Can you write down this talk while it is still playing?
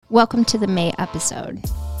Welcome to the May episode.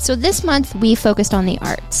 So this month we focused on the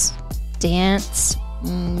arts. Dance,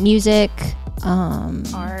 music,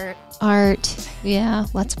 art. Yeah,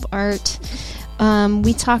 lots of art.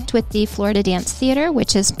 We talked with the Florida Dance Theater,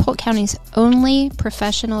 which is Polk County's only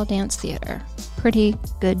professional dance theater. Pretty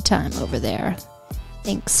good time over there.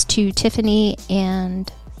 Thanks to Tiffany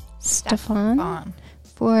and Stefan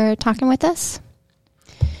for talking with us.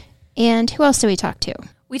 And who else did we talk to?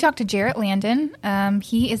 We talked to Jarrett Landon.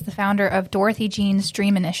 He is the founder of Dorothy Jean's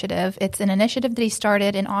Dream Initiative. It's an initiative that he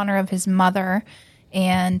started in honor of his mother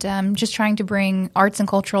and just trying to bring arts and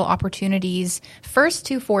cultural opportunities first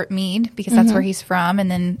to Fort Meade, because that's where he's from, and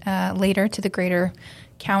then later to the greater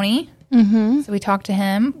county. So we talked to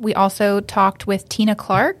him. We also talked with Tina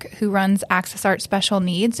Clark, who runs Access Art Special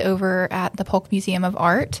Needs over at the Polk Museum of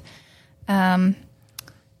Art. This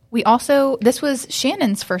was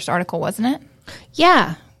Shannon's first article, wasn't it?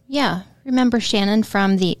 Yeah. Remember Shannon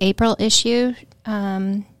from the April issue?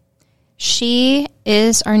 She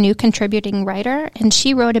is our new contributing writer, and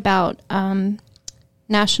she wrote about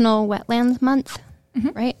National Wetlands Month,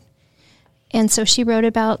 right? And so she wrote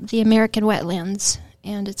about the American wetlands,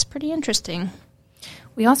 and it's pretty interesting.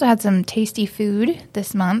 We also had some tasty food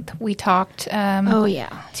this month. We talked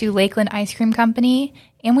to Lakeland Ice Cream Company,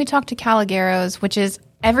 and we talked to Caligaro's, which is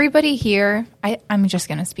everybody here. I'm just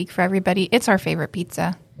going to speak for everybody. It's our favorite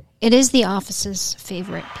pizza. It is the office's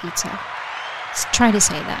favorite pizza. Let's try to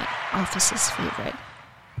say that. Office's favorite.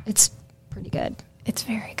 It's pretty good. It's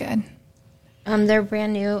very good. They're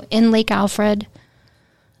brand new in Lake Alfred.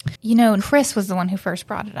 You know, Chris was the one who first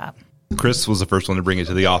brought it up. Chris was the first one to bring it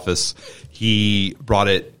to the office. He brought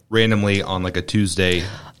it randomly on like a Tuesday,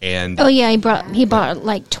 and he bought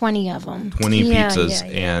like 20 of them. 20 pizzas,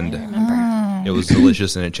 and I remember. It was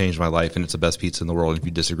delicious, and it changed my life, and it's the best pizza in the world. If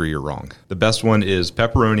you disagree, you're wrong. The best one is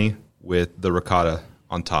pepperoni with the ricotta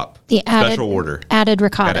on top. The special order. Added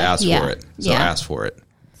ricotta. Got to ask for it. So ask for it.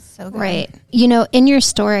 So good. Right. You know, in your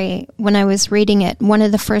story, when I was reading it, one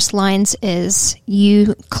of the first lines is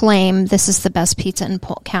you claim this is the best pizza in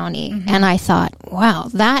Polk County. And I thought, wow,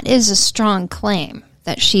 that is a strong claim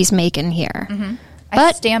that she's making here.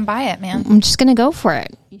 I stand by it, man. I'm just going to go for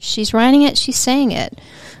it. She's writing it. She's saying it.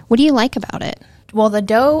 What do you like about it? Well, the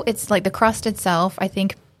dough, it's like the crust itself, I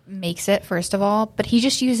think, makes it, first of all. But he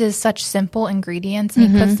just uses such simple ingredients, and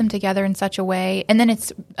he puts them together in such a way. And then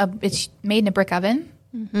it's made in a brick oven.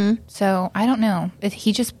 So I don't know.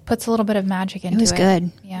 He just puts a little bit of magic into it. It was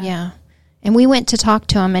good. Yeah. And we went to talk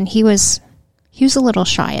to him, and he was a little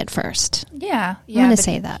shy at first. Yeah. I'm going to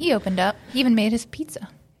say that. He opened up. He even made his pizza.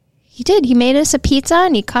 He did. He made us a pizza,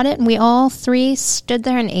 and he cut it, and we all three stood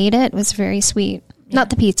there and ate it. It was very sweet. Yeah. Not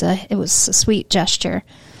the pizza. It was a sweet gesture.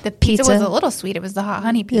 The pizza was a little sweet. It was the hot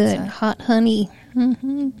honey pizza. Good. Hot honey.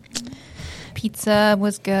 Pizza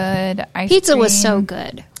was good. Pizza was so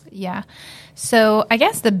good. Yeah. So I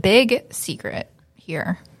guess the big secret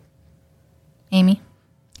here, Amy.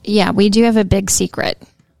 Yeah, we do have a big secret.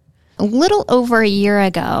 A little over a year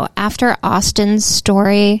ago, after Austin's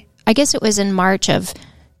story, I guess it was in March of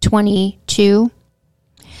 22,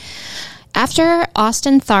 after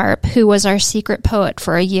Austin Tharp, who was our secret poet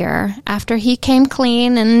for a year, after he came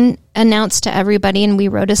clean and announced to everybody and we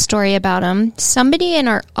wrote a story about him, somebody in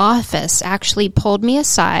our office actually pulled me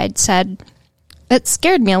aside, said, it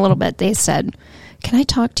scared me a little bit. They said, "Can I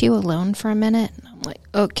talk to you alone for a minute?" And I'm like,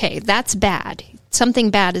 okay, that's bad. Something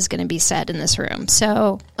bad is going to be said in this room.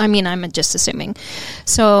 So, I mean, I'm just assuming.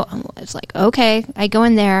 So I was like, okay, I go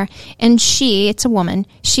in there, and it's a woman,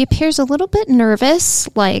 she appears a little bit nervous,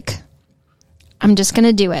 like, I'm just going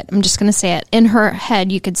to do it. I'm just going to say it. In her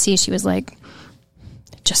head, you could see she was like,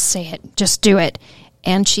 just say it. Just do it.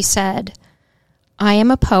 And she said, "I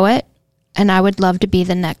am a poet, and I would love to be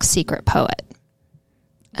the next secret poet."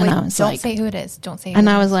 And Wait, I was don't say who it is. Don't say who and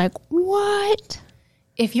it I is. was like, what?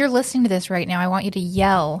 If you're listening to this right now, I want you to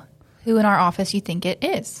yell who in our office you think it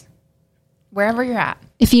is. Wherever you're at.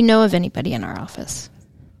 If you know of anybody in our office.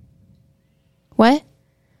 What?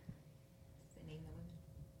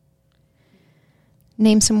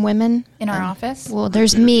 Name some women. In our office? Well,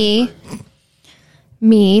 there's me.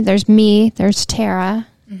 There's Tara.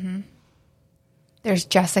 There's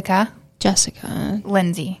Jessica.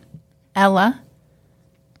 Lindsay. Ella.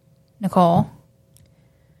 Nicole.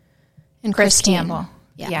 And Chris Christine. Campbell.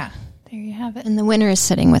 Yeah. There you have it. And the winner is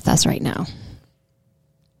sitting with us right now.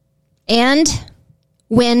 And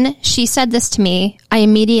when she said this to me, I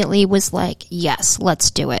immediately was like, yes, let's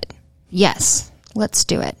do it. Yes, let's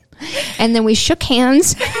do it. And then we shook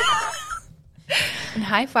hands. And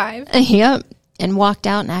high five. Yep. and walked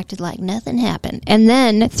out and acted like nothing happened. And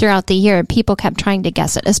then throughout the year, people kept trying to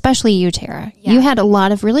guess it, especially you, Tara. Yeah. You had a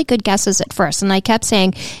lot of really good guesses at first. And I kept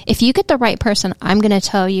saying, if you get the right person, I'm going to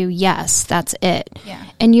tell you, yes, that's it. Yeah.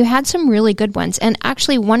 And you had some really good ones. And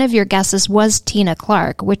actually, one of your guesses was Tina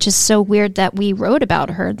Clark, which is so weird that we wrote about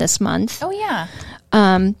her this month. Oh, yeah.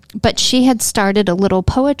 But she had started a little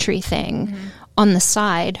poetry thing on the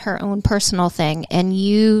side, her own personal thing. And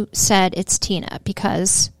you said it's Tina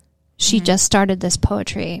because she just started this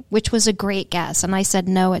poetry, which was a great guess. And I said,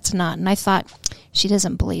 no, it's not. And I thought, she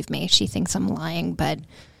doesn't believe me. She thinks I'm lying, but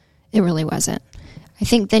it really wasn't. I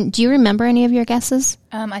think then, do you remember any of your guesses?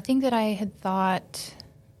 I think that I had thought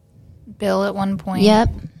Bill at one point. Yep.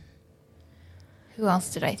 Who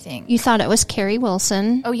else did I think? You thought it was Carrie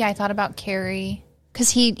Wilson. Oh, yeah, I thought about Carrie. Because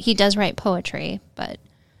he does write poetry, but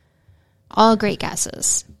all great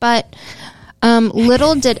guesses. But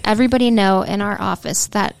little did everybody know in our office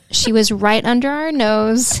that she was right under our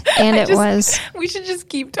nose, and was... We should just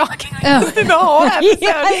keep talking the whole episode.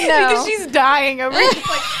 Yeah, I know. Because she's dying over here,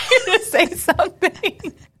 to say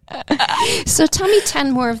something. So tell me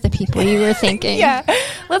 10 more of the people you were thinking. Yeah.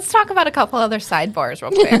 Let's talk about a couple other sidebars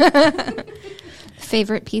real quick.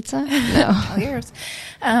 Favorite pizza? No. All yours.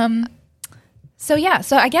 So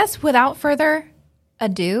I guess without further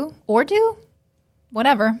ado,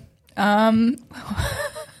 whatever.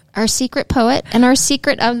 Our secret poet and our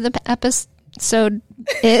secret of the episode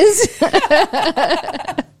is...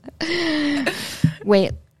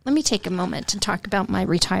 Wait, let me take a moment to talk about my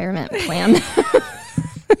retirement plan.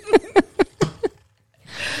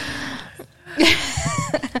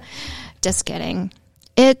 Just kidding.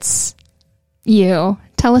 It's you.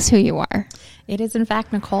 Tell us who you are. It is, in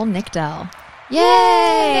fact, Nicole Nickdell.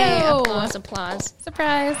 Yay! Woo! Applause.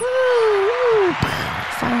 Surprise. Woo!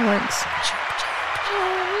 Fireworks.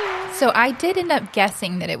 So I did end up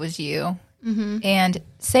guessing that it was you. And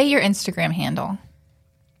say your Instagram handle.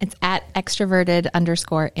 It's at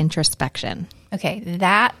extroverted_introspection. Okay,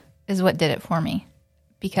 that is what did it for me.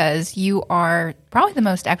 Because you are probably the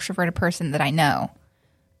most extroverted person that I know.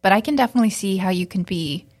 But I can definitely see how you can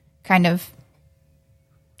be kind of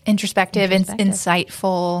introspective. And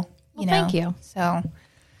insightful. Well, thank you. So,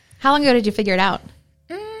 how long ago did you figure it out?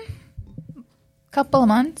 Couple of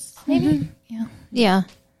months, maybe. Yeah. Yeah.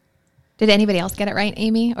 Did anybody else get it right,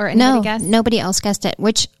 Amy? Or anybody guess? Nobody else guessed it,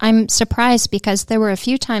 which I'm surprised because there were a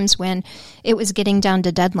few times when it was getting down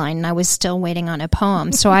to deadline and I was still waiting on a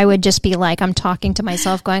poem. So I would just be like, I'm talking to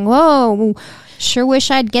myself going, whoa, sure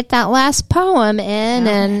wish I'd get that last poem in.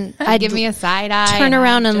 And I'd give me a side eye. Turn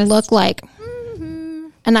around and look like...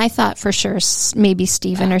 And I thought for sure maybe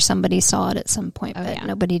Steven or somebody saw it at some point, but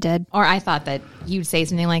nobody did. Or I thought that you'd say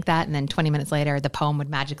something like that, and then 20 minutes later, the poem would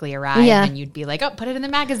magically arrive, and you'd be like, oh, put it in the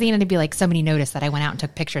magazine. And it'd be like, somebody noticed that I went out and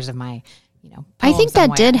took pictures of my, poem I think that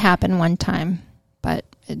somewhere. did happen one time, but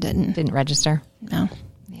it didn't. Didn't register. No.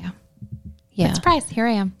 Yeah. Yeah. But surprise, here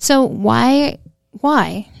I am. So why?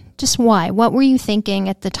 Just why? What were you thinking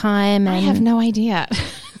at the time? I have no idea.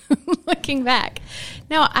 Looking back.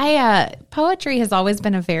 No, poetry has always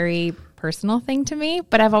been a very personal thing to me,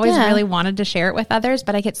 but I've always really wanted to share it with others.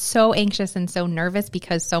 But I get so anxious and so nervous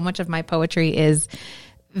because so much of my poetry is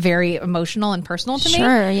very emotional and personal to me.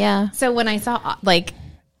 Sure, yeah. So when I saw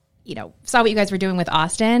saw what you guys were doing with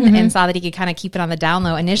Austin and saw that he could kind of keep it on the down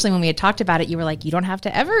low. Initially, when we had talked about it, you were like, you don't have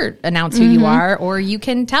to ever announce who you are, or you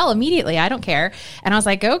can tell immediately. I don't care. And I was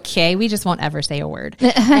like, okay, we just won't ever say a word.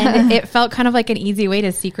 And it felt kind of like an easy way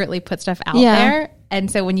to secretly put stuff out there. And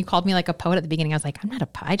so when you called me like a poet at the beginning, I was like, I'm not a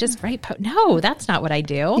poet. I just write No, that's not what I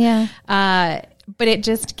do. Yeah. But it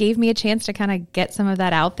just gave me a chance to kind of get some of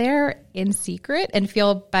that out there in secret and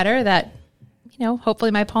feel better that, hopefully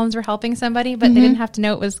my poems were helping somebody, but they didn't have to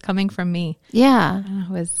know it was coming from me. Yeah. It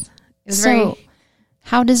was so very...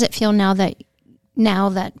 how does it feel now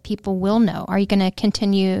that people will know? Are you going to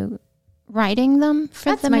continue writing them for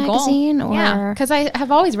That's the my magazine? goal. Or? Yeah, because I have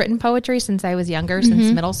always written poetry since I was younger,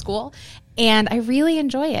 since middle school, and I really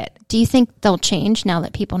enjoy it. Do you think they'll change now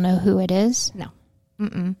that people know who it is? No.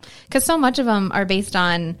 Because so much of them are based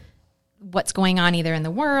on what's going on either in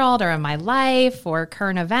the world or in my life or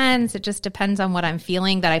current events. It just depends on what I'm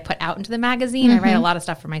feeling that I put out into the magazine. I write a lot of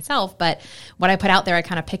stuff for myself, but what I put out there, I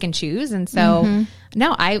kind of pick and choose. And so,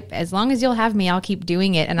 as long as you'll have me, I'll keep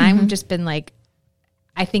doing it. And I've just been like,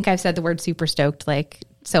 I think I've said the word super stoked like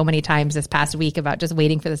so many times this past week about just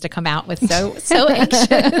waiting for this to come out with so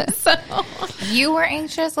anxious. So. You were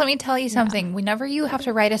anxious? Let me tell you something. Whenever you have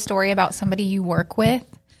to write a story about somebody you work with,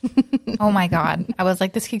 oh my God. I was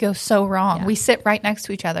like, this could go so wrong. Yeah. We sit right next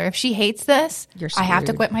to each other. If she hates this, I have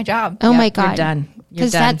to quit my job. Oh my God. You're done.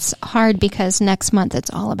 Because that's hard because next month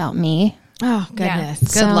it's all about me. Oh, goodness. Good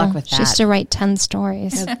So luck with that. Just to write 10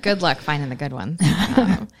 stories. Good luck finding the good ones.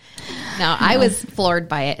 No, I was floored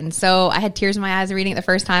by it. And so I had tears in my eyes reading it the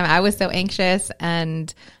first time. I was so anxious,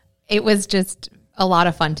 and it was just a lot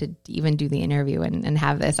of fun to even do the interview and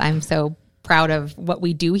have this. I'm so proud of what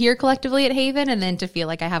we do here collectively at Haven, and then to feel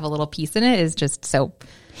like I have a little piece in it is just so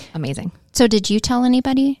amazing. So did you tell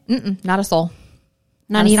anybody? Not a soul.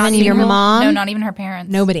 Not even your mom? No, not even her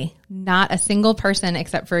parents. Nobody. Not a single person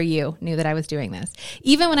except for you knew that I was doing this.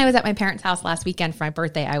 Even when I was at my parents' house last weekend for my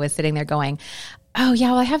birthday, I was sitting there going, oh,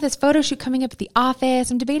 yeah, well, I have this photo shoot coming up at the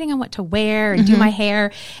office. I'm debating on what to wear and do my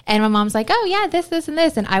hair. And my mom's like, oh, yeah, this, and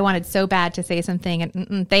this. And I wanted so bad to say something.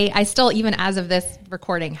 And I still, even as of this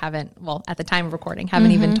recording, at the time of recording,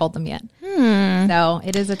 haven't even told them yet. So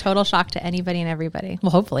it is a total shock to anybody and everybody.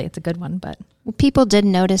 Well, hopefully it's a good one, but. Well, people did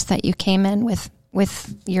notice that you came in with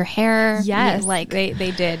your hair. Yes, like they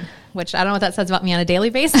did, which I don't know what that says about me on a daily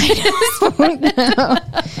basis. At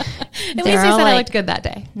least they said I looked good that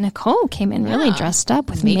day. Nicole came in really dressed up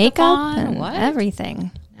with makeup on, and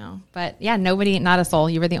everything. No, but yeah, nobody, not a soul.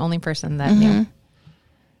 You were the only person that knew,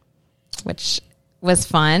 which was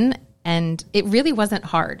fun. And it really wasn't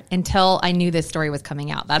hard until I knew this story was coming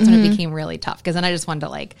out. That's when it became really tough, because then I just wanted to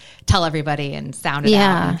like tell everybody and sound it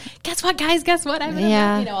out. And, guess what, guys? Guess what?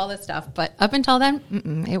 I'm all this stuff. But up until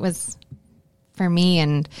then, it was for me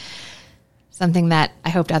and something that I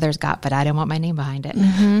hoped others got, but I didn't want my name behind it.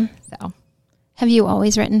 So, have you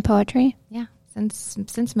always written poetry? Yeah,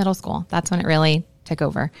 since middle school. That's when it really took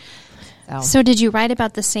over. So did you write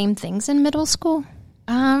about the same things in middle school?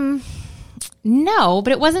 No,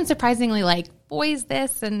 but it wasn't surprisingly like boys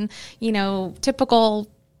this and, typical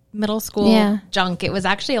middle school junk. It was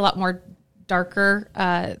actually a lot more darker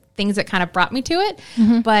things that kind of brought me to it.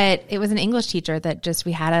 But it was an English teacher that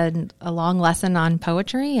we had a long lesson on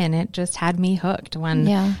poetry, and it just had me hooked. And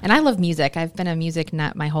I love music. I've been a music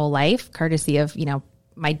nut my whole life, courtesy of,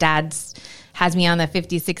 my dad's has me on the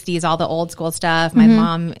 50s, 60s, all the old school stuff. My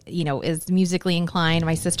mom, is musically inclined.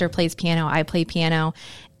 My sister plays piano. I play piano.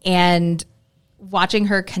 And watching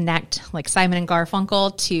her connect like Simon and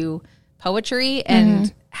Garfunkel to poetry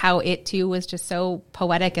and how it too was just so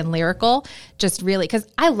poetic and lyrical, just really, because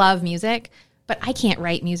I love music, but I can't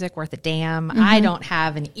write music worth a damn. I don't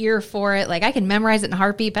have an ear for it. Like I can memorize it in a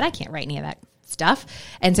heartbeat, but I can't write any of that stuff.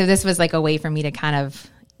 And so this was like a way for me to kind of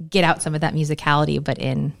get out some of that musicality, but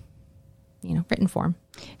in, written form.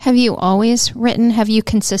 Have you always written? Have you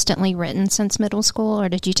consistently written since middle school, or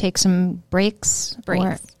did you take some breaks?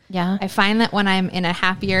 Yeah. I find that when I'm in a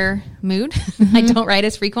happier mood, I don't write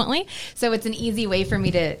as frequently. So it's an easy way for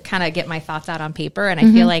me to kind of get my thoughts out on paper. And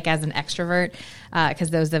I feel like as an extrovert, because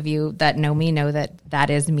those of you that know me know that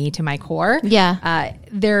is me to my core. Yeah.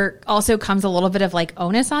 There also comes a little bit of like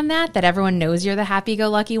onus on that everyone knows you're the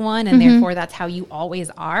happy-go-lucky one. And therefore that's how you always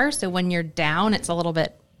are. So when you're down, it's a little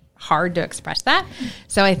bit hard to express that.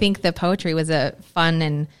 So I think the poetry was a fun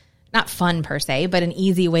and not fun per se, but an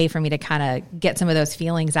easy way for me to kind of get some of those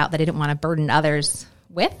feelings out that I didn't want to burden others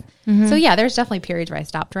with. So yeah, there's definitely periods where I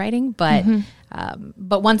stopped writing, but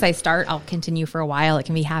once I start, I'll continue for a while. It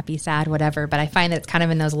can be happy, sad, whatever. But I find that it's kind of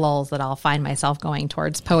in those lulls that I'll find myself going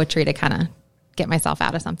towards poetry to kind of get myself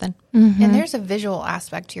out of something. And there's a visual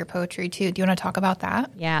aspect to your poetry too. Do you want to talk about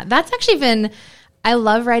that? Yeah, that's actually I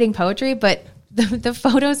love writing poetry, but the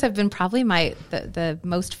photos have been probably the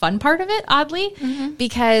most fun part of it, oddly,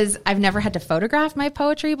 because I've never had to photograph my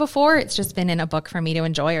poetry before. It's just been in a book for me to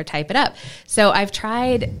enjoy or type it up. So I've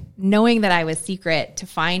tried, knowing that I was secret, to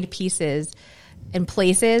find pieces and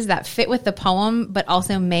places that fit with the poem, but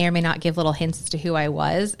also may or may not give little hints as to who I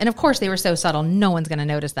was. And of course, they were so subtle, no one's going to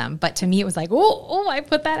notice them. But to me, it was like, oh, I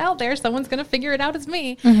put that out there. Someone's going to figure it out as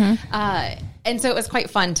me. And so it was quite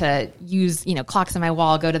fun to use, clocks on my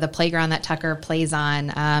wall, go to the playground that Tucker plays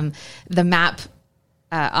on. The map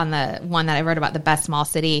on the one that I wrote about, the best small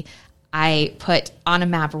city, I put on a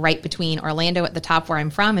map right between Orlando at the top where I'm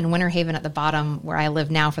from and Winter Haven at the bottom where I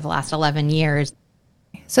live now for the last 11 years.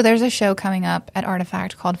 So there's a show coming up at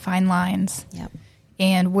Artifact called Fine Lines. Yep.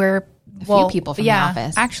 And we're a few people from the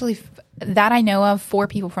office. Actually, that I know of, 4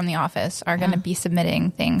 people from the office are going to be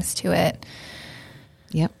submitting things to it.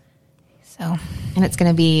 Yep. So, and it's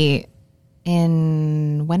going to be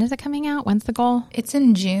when is it coming out? When's the goal? It's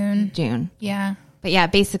in June. Yeah. But yeah,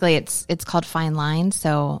 basically it's called Fine Lines.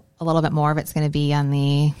 So a little bit more of it's going to be on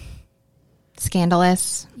the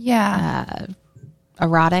scandalous. Yeah.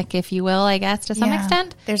 Erotic, if you will, I guess, to some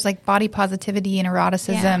extent. There's like body positivity and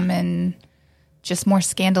eroticism and just more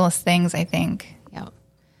scandalous things, I think.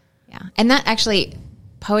 Yeah. And that actually,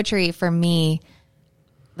 poetry for me,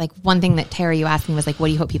 like one thing that Tara, you asked me was like, what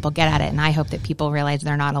do you hope people get at it? And I hope that people realize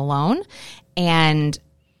they're not alone. And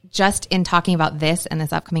just in talking about this and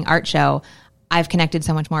this upcoming art show, I've connected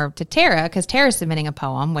so much more to Tara because Tara's submitting a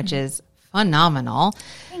poem, which is phenomenal.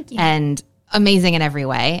 Thank you. And amazing in every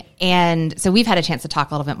way. And so we've had a chance to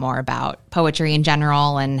talk a little bit more about poetry in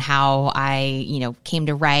general and how I, came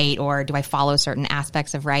to write, or do I follow certain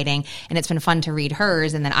aspects of writing? And it's been fun to read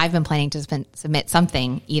hers. And then I've been planning to submit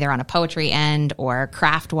something either on a poetry end or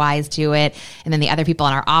craft wise to it. And then the other people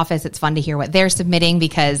in our office, it's fun to hear what they're submitting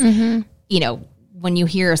because, when you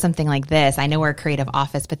hear something like this, I know we're a creative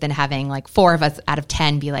office, but then having like 4 of us out of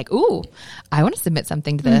 10 be like, ooh, I want to submit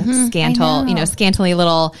something to the scantily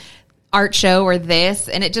little art show or this.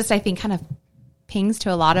 And it just, I think, kind of pings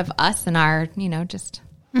to a lot of us and our, just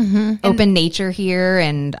open nature here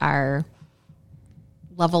and our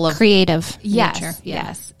level of creative yes, nature.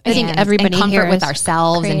 Yes. I think everybody and comfort here with is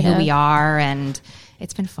ourselves creative. and who we are. And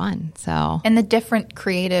it's been fun. So, And the different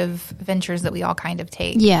creative ventures that we all kind of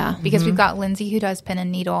take. Yeah. Because we've got Lindsay who does pen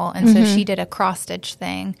and needle. And so she did a cross stitch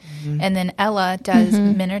thing. And then Ella does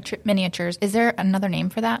miniatures. Is there another name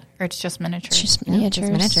for that? Or it's just miniatures? Just miniatures.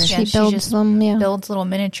 miniatures. She She builds just them. Yeah. builds little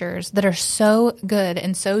miniatures that are so good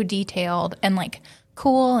and so detailed and like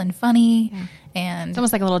cool and funny. And it's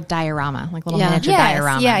almost like a little diorama, like a little Yeah. miniature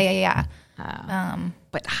diorama. Yeah.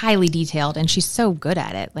 But highly detailed, and she's so good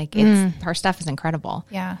at it. Like her stuff is incredible.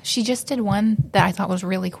 Yeah, she just did one that I thought was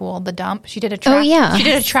really cool. The dump. She did a trash. Oh, yeah. She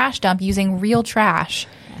did a trash dump using real trash,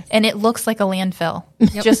 and it looks like a landfill.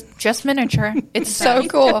 Just miniature. It's so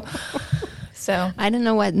cool. So I don't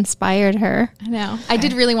know what inspired her. I know. I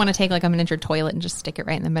did really want to take like a miniature toilet and just stick it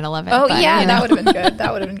right in the middle of it. oh but, yeah, that would have been good.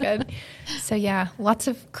 That would have been good. So yeah, lots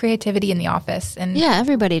of creativity in the office, and Yeah,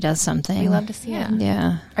 everybody does something. we love to see it.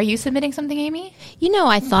 Yeah. Are you submitting something, Amy?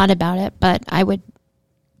 I thought about it, but I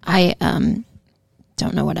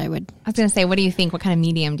don't know what I would. I was going to say, what do you think? What kind of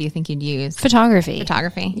medium do you think you'd use? Photography.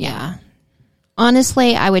 Photography. Yeah.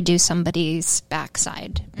 Honestly, I would do somebody's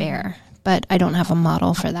backside bare, but I don't have a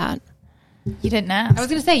model for that. You didn't ask. I was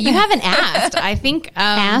going to say, you haven't asked. I think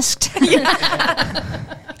Asked.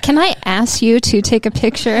 Can I ask you to take a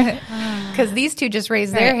picture? Because these two just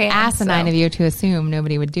raised their hands. asinine of you to assume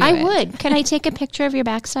nobody would do it. I would. Can I take a picture of your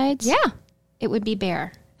backsides? Yeah. It would be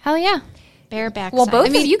bare. Hell yeah. Bare backside. Well, both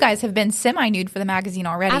of you guys have been semi-nude for the magazine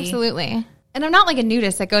already. Absolutely. And I'm not like a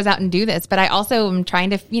nudist that goes out and do this, but I also am trying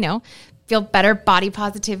to, feel better body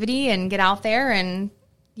positivity and get out there and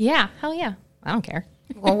hell yeah. I don't care.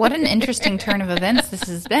 Well, what an interesting turn of events this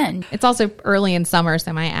has been. It's also early in summer,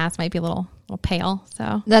 so my ass might be a little pale.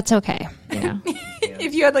 So, That's okay.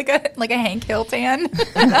 If you had like a Hank Hill tan.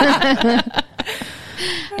 I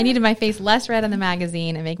needed my face less red in the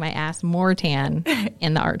magazine and make my ass more tan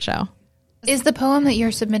in the art show. Is the poem that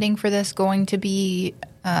you're submitting for this going to be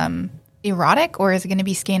erotic, or is it going to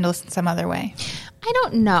be scandalous in some other way? I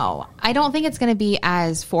don't know. I don't think it's going to be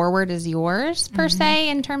as forward as yours per se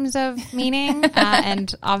in terms of meaning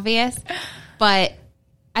and obvious, but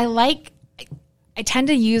I tend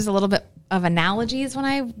to use a little bit of analogies when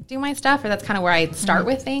I do my stuff, or that's kind of where I start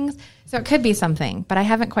with things. So it could be something, but I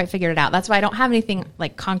haven't quite figured it out. That's why I don't have anything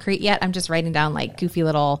like concrete yet. I'm just writing down like goofy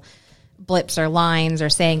little blips or lines or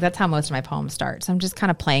saying. That's how most of my poems start. So I'm just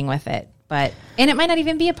kind of playing with it. And it might not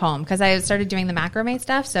even be a poem because I started doing the macrame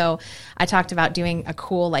stuff. So I talked about doing a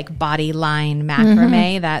cool like body line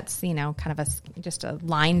macrame. That's, kind of just a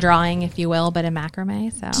line drawing, if you will, but in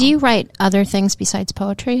macrame. So Do you write other things besides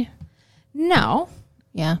poetry? No.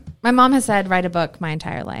 Yeah. My mom has said write a book my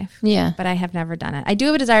entire life. Yeah. But I have never done it. I do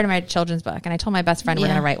have a desire to write a children's book, and I told my best friend we're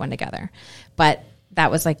going to write one together. But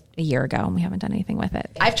that was like a year ago, and we haven't done anything with it.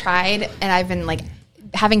 I've tried, and I've been like,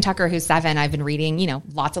 having Tucker, who's 7, I've been reading,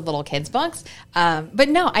 lots of little kids' books. But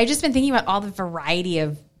no, I've just been thinking about all the variety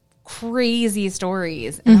of crazy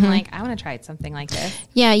stories. And I'm like, I want to try something like this.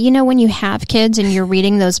 Yeah. When you have kids and you're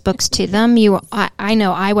reading those books to them, I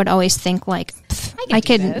know I would always think like,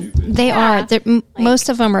 most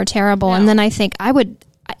of them are terrible. No. And then I think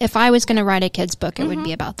if I was going to write a kid's book, it would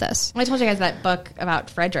be about this. I told you guys that book about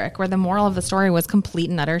Frederick, where the moral of the story was complete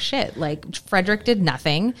and utter shit. Like, Frederick did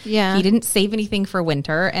nothing. Yeah. He didn't save anything for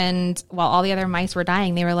winter. And while all the other mice were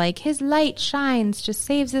dying, they were like, his light shines, just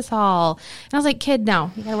saves us all. And I was like, kid,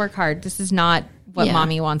 no, you got to work hard. This is not what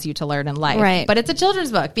mommy wants you to learn in life. Right. But it's a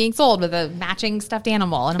children's book being sold with a matching stuffed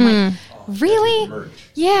animal. And I'm like, really?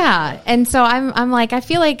 Yeah. And so I'm like, I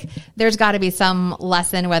feel like there's got to be some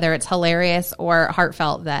lesson, whether it's hilarious or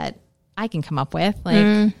heartfelt, that I can come up with.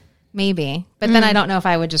 Like, maybe. But then I don't know if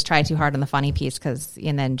I would just try too hard on the funny piece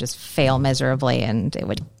and then just fail miserably and it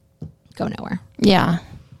would go nowhere. Yeah.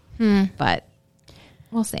 But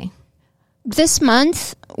we'll see. This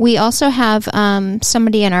month, we also have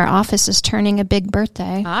somebody in our office is turning a big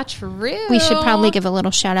birthday. Ah, true. We should probably give a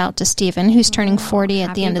little shout out to Steven, who's turning 40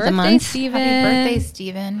 at the end of the month. Steven. Happy birthday,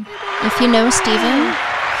 Steven. If you know Steven,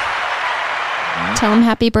 tell him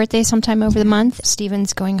happy birthday sometime over the month.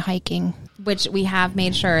 Steven's going hiking. Which we have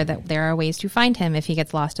made sure that there are ways to find him if he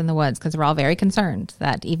gets lost in the woods, because we're all very concerned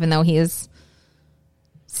that even though he is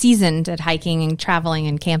seasoned at hiking and traveling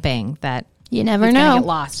and camping, that you never he's know. gonna get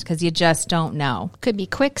lost because you just don't know. Could be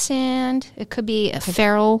quicksand. It could be a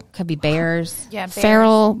feral Could be bears. Yeah, bears.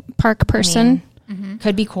 feral park person.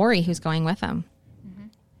 Could be Corey who's going with him.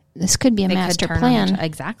 This could be a They master could turn plan. on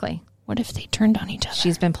exactly. What if they turned on each other?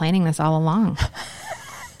 She's been planning this all along.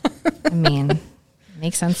 I mean,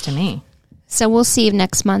 makes sense to me. So we'll see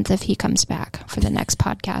next month if he comes back for the next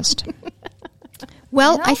podcast.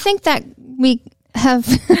 Well, I think that we have...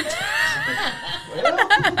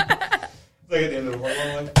 Like at the end of the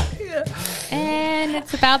one. And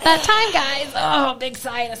it's about that time, guys. Oh, big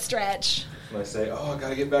sigh and a stretch. And I say, I got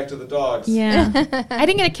to get back to the dogs. Yeah. I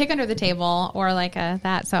didn't get a kick under the table or like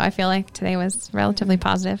that, so I feel like today was relatively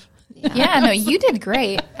positive. Yeah, no, you did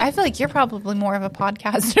great. I feel like you're probably more of a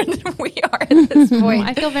podcaster than we are at this point.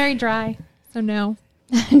 I feel very dry, so no.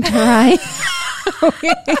 Dry.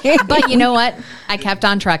 But you know what? I kept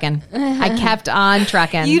on trucking.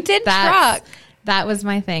 You did truck. That was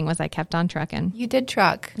my thing, was I kept on trucking. You did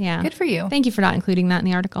truck. Yeah. Good for you. Thank you for not including that in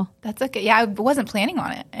the article. That's okay. Yeah, I wasn't planning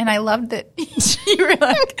on it. And I loved that you were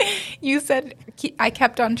like, you said, I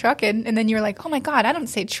kept on trucking. And then you were like, oh my God, I don't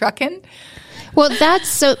say trucking. Well, was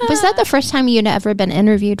that the first time you'd ever been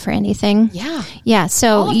interviewed for anything? Yeah. Yeah.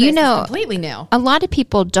 So, You know, completely new. a lot of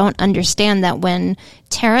people don't understand that when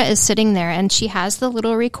Tara is sitting there and she has the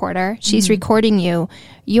little recorder, she's recording you,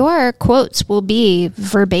 your quotes will be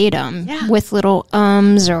verbatim with little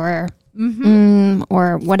or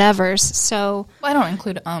or whatevers. So Well, I don't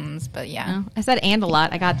include but yeah. No, I said and a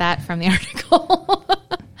lot. I got that from the article.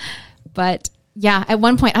 But yeah, at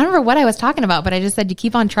one point, I don't remember what I was talking about, but I just said, you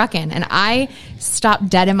keep on trucking. And I stopped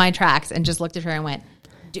dead in my tracks and just looked at her and went,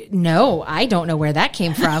 no, I don't know where that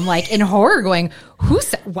came from. Like in horror going, well,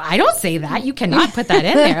 I don't say that. You cannot put that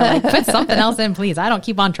in there. Like put something else in, please. I don't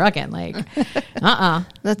keep on trucking. Like,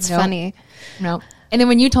 that's funny. No. And then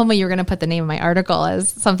when you told me you were going to put the name of my article as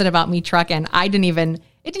something about me trucking, it didn't even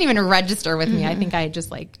register with me. I think I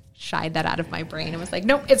just like shied that out of my brain and was like,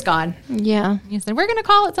 nope, it's gone. Yeah. You said, we're going to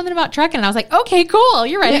call it something about trucking. And I was like, okay, cool.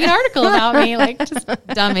 You're writing an article about me. Like just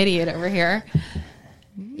dumb idiot over here.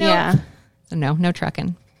 Nope. Yeah. So no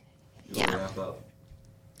trucking. Yeah.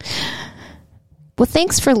 Well,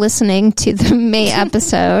 thanks for listening to the May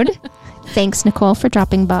episode. Thanks, Nicole, for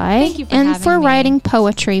dropping by. Thank you for and having for me. writing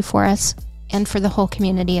poetry for us and for the whole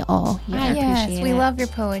community all year. Yes, we love your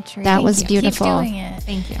poetry. That was Keep beautiful. doing it.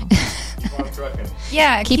 Thank you. Keep on trucking.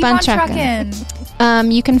 Yeah, Keep on trucking.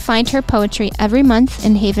 trucking. You can find her poetry every month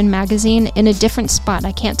in Haven Magazine in a different spot.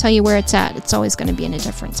 I can't tell you where it's at. It's always going to be in a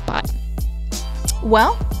different spot.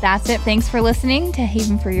 Well, that's it. Thanks for listening to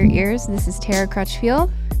Haven for Your Ears. This is Tara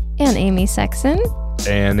Crutchfield. And Amy Sexson.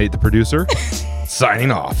 And Nate, the producer,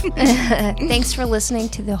 signing off. Thanks for listening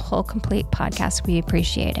to the Whole Complete podcast. We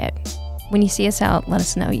appreciate it. When you see us out, let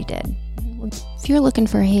us know you did. If you're looking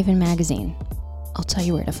for a Haven Magazine, I'll tell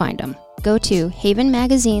you where to find them. Go to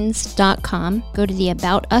havenmagazines.com, go to the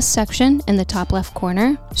About Us section in the top left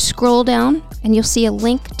corner, scroll down, and you'll see a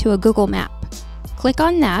link to a Google map. Click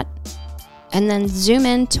on that, and then zoom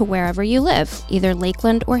in to wherever you live, either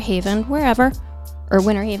Lakeland or Haven, wherever, or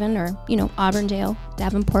Winter Haven, or, Auburndale,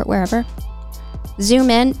 Davenport, wherever. Zoom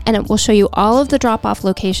in, and it will show you all of the drop-off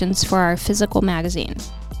locations for our physical magazine.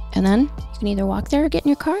 And then you can either walk there or get in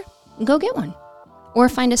your car and go get one, or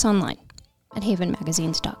find us online at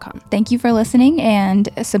havenmagazines.com. Thank you for listening, and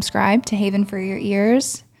subscribe to Haven for Your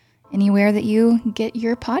Ears anywhere that you get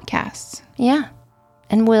your podcasts. Yeah.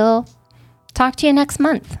 And we'll talk to you next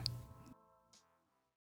month.